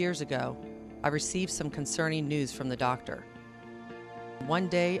few years ago, I received some concerning news from the doctor. One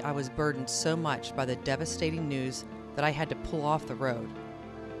day, I was burdened so much by the devastating news that I had to pull off the road.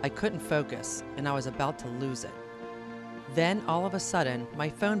 I couldn't focus, and I was about to lose it. Then, all of a sudden, my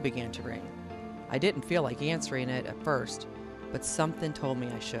phone began to ring. I didn't feel like answering it at first, but something told me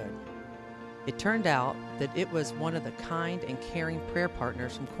I should. It turned out that it was one of the kind and caring prayer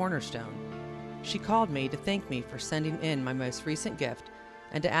partners from Cornerstone. She called me to thank me for sending in my most recent gift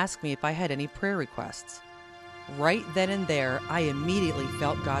and to ask me if I had any prayer requests. Right then and there, I immediately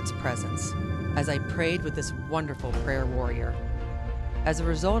felt God's presence as I prayed with this wonderful prayer warrior. As a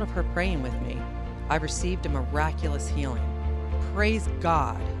result of her praying with me, I received a miraculous healing. Praise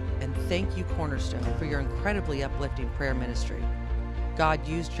God, and thank you, Cornerstone, for your incredibly uplifting prayer ministry. God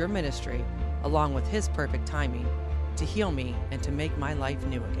used your ministry, along with his perfect timing, to heal me and to make my life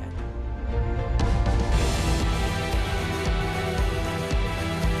new again.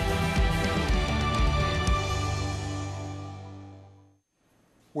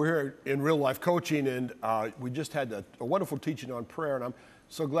 We're here in Real Life Coaching, and we just had a wonderful teaching on prayer, and I'm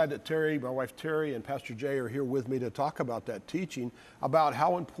so glad that Terry, my wife Terry, and Pastor Jay are here with me to talk about that teaching, about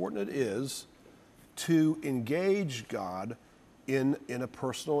how important it is to engage God in a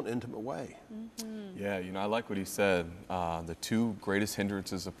personal and intimate way. Mm-hmm. Yeah, you know, I like what he said. The two greatest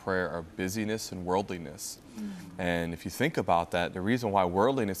hindrances of prayer are busyness and worldliness. Mm-hmm. And if you think about that, the reason why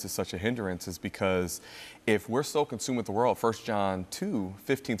worldliness is such a hindrance is because if we're so consumed with the world, 1 John 2,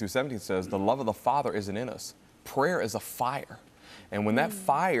 15 through 17 says, the love of the Father isn't in us. Prayer is a fire. And when that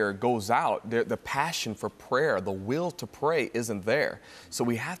fire goes out, the passion for prayer, the will to pray isn't there. So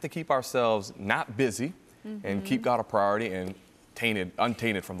we have to keep ourselves not busy and keep God a priority and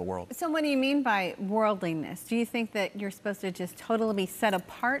untainted from the world. So what do you mean by worldliness? Do you think that you're supposed to just totally be set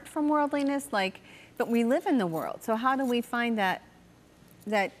apart from worldliness? But we live in the world. So how do we find that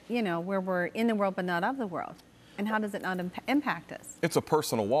you know, where we're in the world but not of the world? And how does it not impact us? It's a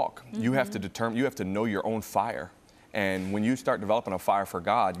personal walk. You have to know your own fire. And when you start developing a fire for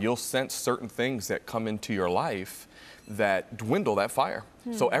God, you'll sense certain things that come into your life that dwindle that fire.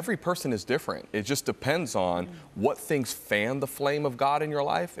 So every person is different. It just depends on what things fan the flame of God in your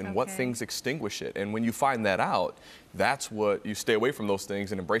life and what things extinguish it. And when you find that out, that's what you stay away from those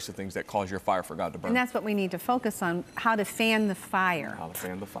things and embrace the things that cause your fire for God to burn. And that's what we need to focus on, how to fan the fire. How to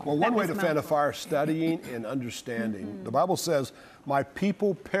fan the fire. Well, one way to fan a fire is studying and understanding. The Bible says, my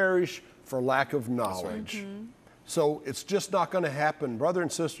people perish for lack of knowledge. So it's just not going to happen. Brother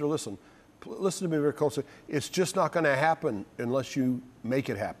and sister, listen to me very closely. It's just not going to happen unless you make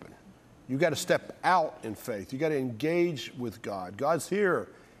it happen. You got to step out in faith. You got to engage with God. God's here.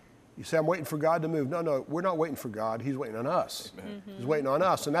 You say, I'm waiting for God to move. No, we're not waiting for God. He's waiting on us. He's waiting on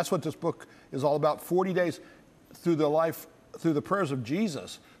us. And that's what this book is all about. 40 days through the prayers of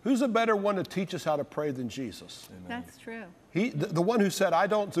Jesus. Who's a better one to teach us how to pray than Jesus? Amen. That's true. The one who said, I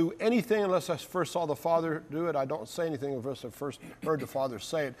don't do anything unless I first saw the Father do it. I don't say anything unless I first heard the Father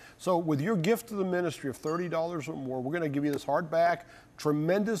say it. So with your gift to the ministry of $30 or more, we're going to give you this hardback,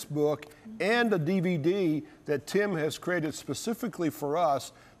 tremendous book, and a DVD that Tim has created specifically for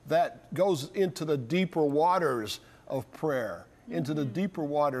us that goes into the deeper waters of prayer, into the deeper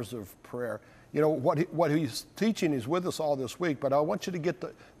waters of prayer. You know, what he's teaching is with us all this week, but I want you to get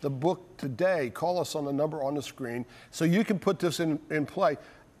the book today. Call us on the number on the screen so you can put this in play.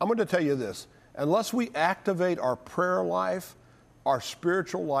 I'm going to tell you this. Unless we activate our prayer life, our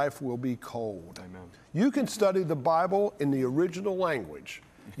spiritual life will be cold. Amen. You can study the Bible in the original language.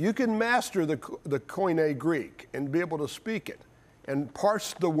 You can master the Koine Greek and be able to speak it and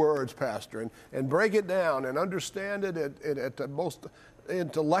parse the words, Pastor, and break it down and understand it at the most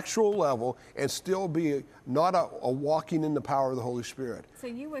intellectual level and still be not a walking in the power of the Holy Spirit. So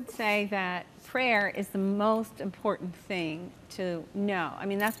you would say that prayer is the most important thing to know. I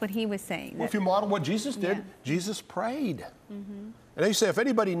mean, that's what he was saying. Well, if you model what Jesus did, Jesus prayed. And they say if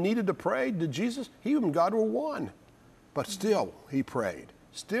anybody needed to pray, did Jesus? He and God were one. But still, he prayed.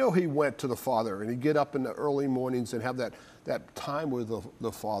 Still, he went to the Father, and he'd get up in the early mornings and have that time with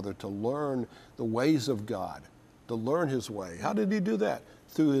the Father to learn the ways of God, to learn his way. How did he do that?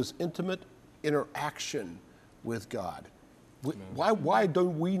 Through his intimate interaction with God. Why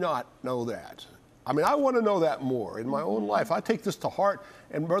don't we not know that? I mean, I want to know that more in my own life. I take this to heart,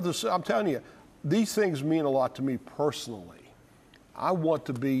 and brothers, I'm telling you, these things mean a lot to me personally. I want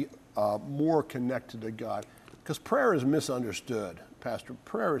to be more connected to God, because prayer is misunderstood, Pastor.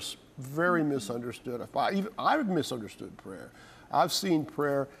 Prayer is very misunderstood. I've misunderstood prayer. I've seen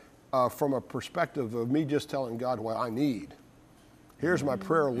prayer from a perspective of me just telling God what I need. Here's my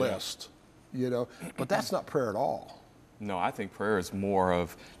prayer list, you know, but that's not prayer at all. No, I think prayer is more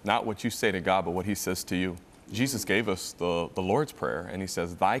of not what you say to God, but what he says to you. Jesus gave us the Lord's Prayer, and he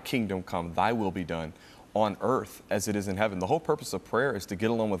says, thy kingdom come, thy will be done on earth as it is in heaven. The whole purpose of prayer is to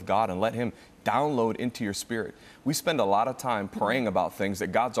get alone with God and let him download into your spirit. We spend a lot of time praying about things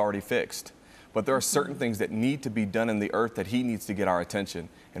that God's already fixed. But there are certain things that need to be done in the earth that he needs to get our attention.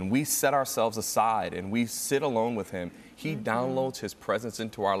 And we set ourselves aside and we sit alone with him. He downloads his presence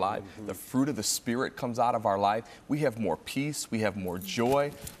into our life. The fruit of the Spirit comes out of our life. We have more peace. We have more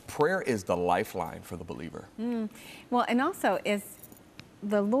joy. Prayer is the lifeline for the believer. Well, and also as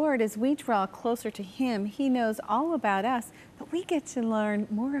the Lord, as we draw closer to him, he knows all about us, but we get to learn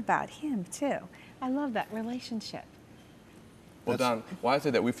more about him too. I love that relationship. Well, Don, why is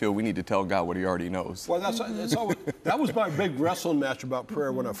it that we feel we need to tell God what he already knows? Well, that was my big wrestling match about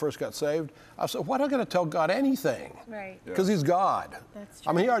prayer when I first got saved. I said, why am I going to tell God anything? Right. Because he's God. That's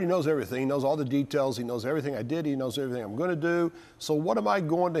true. I mean, he already knows everything. He knows all the details. He knows everything I did. He knows everything I'm going to do. So what am I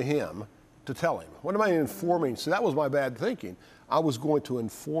going to him to tell him? What am I informing? So that was my bad thinking. I was going to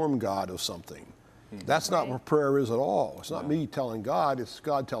inform God of something. That's not what prayer is at all. It's not me telling God, it's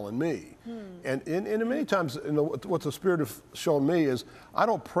God telling me. And many times, what the Spirit has shown me is I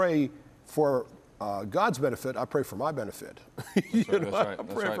don't pray for God's benefit, I pray for my benefit. I'm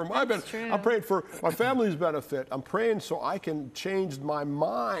praying for my benefit. I'm praying for my family's benefit. I'm praying so I can change my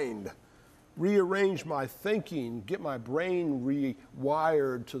mind, rearrange my thinking, get my brain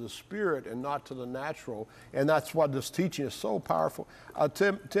rewired to the Spirit and not to the natural. And that's why this teaching is so powerful.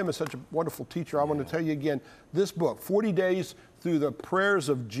 Tim is such a wonderful teacher. I want to tell you again, this book, 40 Days Through the Prayers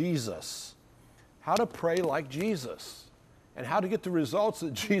of Jesus, how to pray like Jesus and how to get the results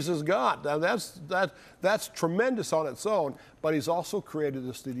that Jesus got. Now that's tremendous on its own, but he's also created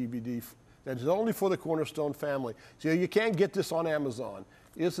this DVD that is only for the Cornerstone family. So you can't get this on Amazon.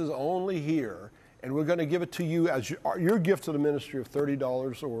 This is only here, and we're going to give it to you as your gift to the ministry of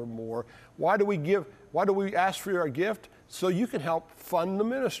 $30 or more. Why do we give? Why do we ask for your gift? So you can help fund the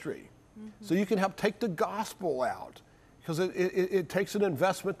ministry. So you can help take the gospel out. because it takes an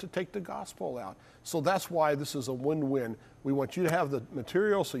investment to take the gospel out. So that's why this is a win-win. We want you to have the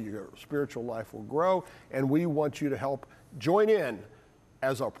material so your spiritual life will grow, and we want you to help join in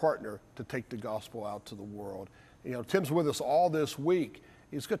as our partner to take the gospel out to the world. You know, Tim's with us all this week.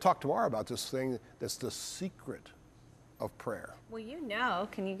 He's going to talk tomorrow about this thing that's the secret of prayer. Well, you know,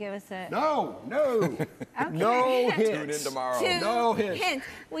 can you give us a... No. Okay. No hints. Tune in tomorrow. No hints.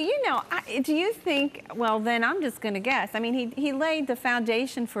 Well, you know, do you think, well, then I'm just going to guess. I mean, he laid the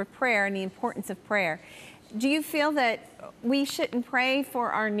foundation for prayer and the importance of prayer. Do you feel that we shouldn't pray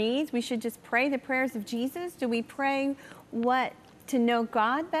for our needs? We should just pray the prayers of Jesus? Do we pray what, to know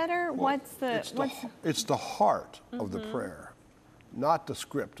God better? Well, it's the heart of the prayer, not the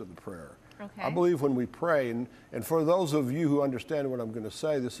script of the prayer. Okay. I believe when we pray, and for those of you who understand what I'm going to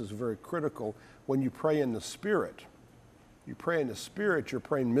say, this is very critical. When you pray in the Spirit, you're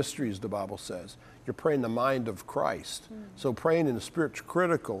praying mysteries, the Bible says. You're praying the mind of Christ. So praying in the Spirit's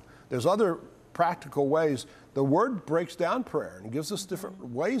critical. There's other practical ways. The Word breaks down prayer and gives us different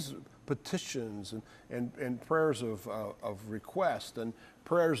ways, petitions and prayers of request and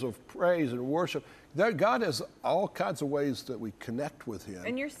prayers of praise and worship. God has all kinds of ways that we connect with Him.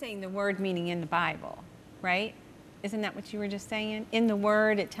 And you're saying the Word meaning in the Bible, right? Isn't that what you were just saying? In the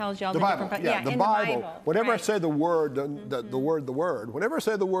Word, it tells you all the Bible, different... yeah, the Bible. Whenever I say the word, the word. Whenever I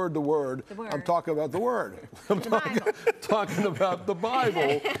say the word, I'm talking about the Word. I'm talking about the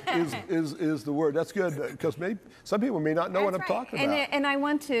Bible is the Word. That's good, because some people may not know what I'm talking about. And I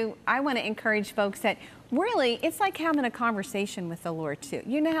want to encourage folks that really, it's like having a conversation with the Lord too.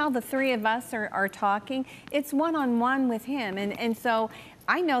 You know how the three of us are talking? It's one-on-one with Him. And so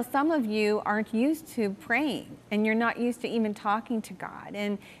I know some of you aren't used to praying, and you're not used to even talking to God.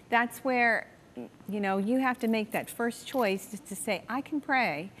 And that's where, you know, you have to make that first choice to say, I can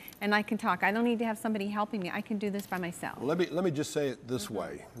pray and I can talk. I don't need to have somebody helping me. I can do this by myself. Well, let me just say it this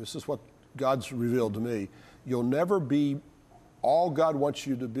way. This is what God's revealed to me. You'll never be all God wants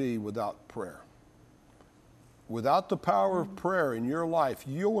you to be without prayer. Without the power of prayer in your life,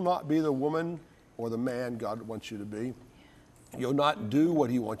 you will not be the woman or the man God wants you to be. You'll not do what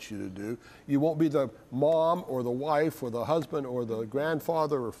He wants you to do. You won't be the mom or the wife or the husband or the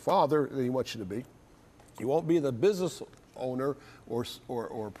grandfather or father that He wants you to be. You won't be the business owner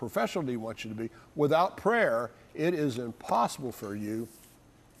or professional that He wants you to be. Without prayer, it is impossible for you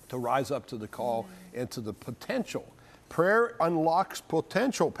to rise up to the call and to the potential. Prayer unlocks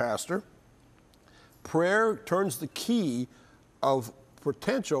potential, Pastor. Prayer turns the key of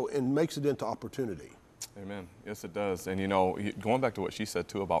potential and makes it into opportunity. Amen. Yes, it does. And, you know, going back to what she said,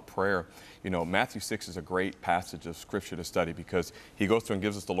 too, about prayer, you know, Matthew 6 is a great passage of Scripture to study, because he goes through and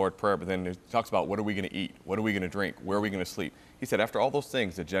gives us the Lord's Prayer, but then he talks about what are we going to eat? What are we going to drink? Where are we going to sleep? He said, after all those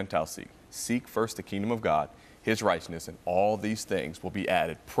things the Gentiles seek first the kingdom of God, His righteousness, and all these things will be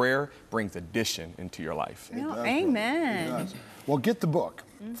added. Prayer brings addition into your life. Oh, amen. Well, get the book,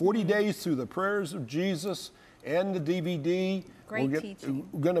 40 Days Through the Prayers of Jesus, and the DVD. Great teaching.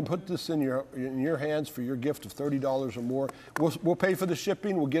 We're going to put this in your hands for your gift of $30 or more. We'll pay for the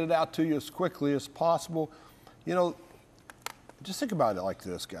shipping. We'll get it out to you as quickly as possible. You know, just think about it like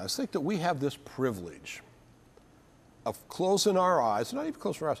this, guys. Think that we have this privilege of closing our eyes, not even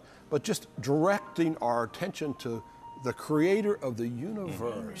closing our eyes, but just directing our attention to the Creator of the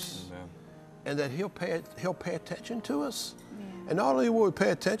universe. Amen. And that He'll pay attention to us. And not only will He pay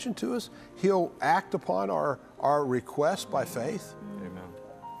attention to us, He'll act upon our request by faith. Amen.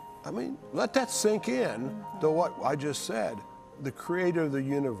 I mean, let that sink in to what I just said, the Creator of the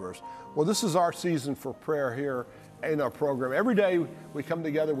universe. Well, this is our season for prayer here in our program. Every day we come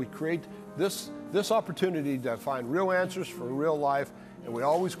together, we create this opportunity to find real answers for real life, and we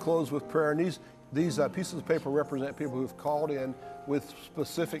always close with prayer. And these pieces of paper represent people who've called in with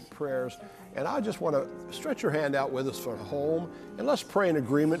specific prayers. And I just want to stretch your hand out with us for home, and let's pray in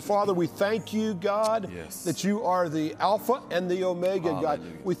agreement. Father, we thank you, God, that you are the Alpha and the Omega, God.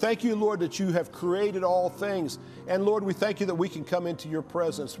 We thank you, Lord, that you have created all things. And Lord, we thank you that we can come into your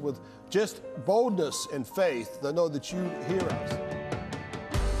presence with just boldness and faith to know that you hear us.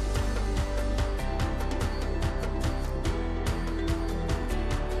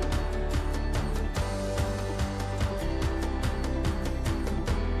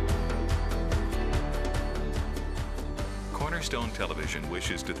 Cornerstone Television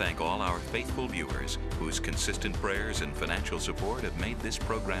wishes to thank all our faithful viewers whose consistent prayers and financial support have made this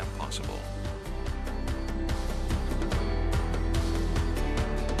program possible.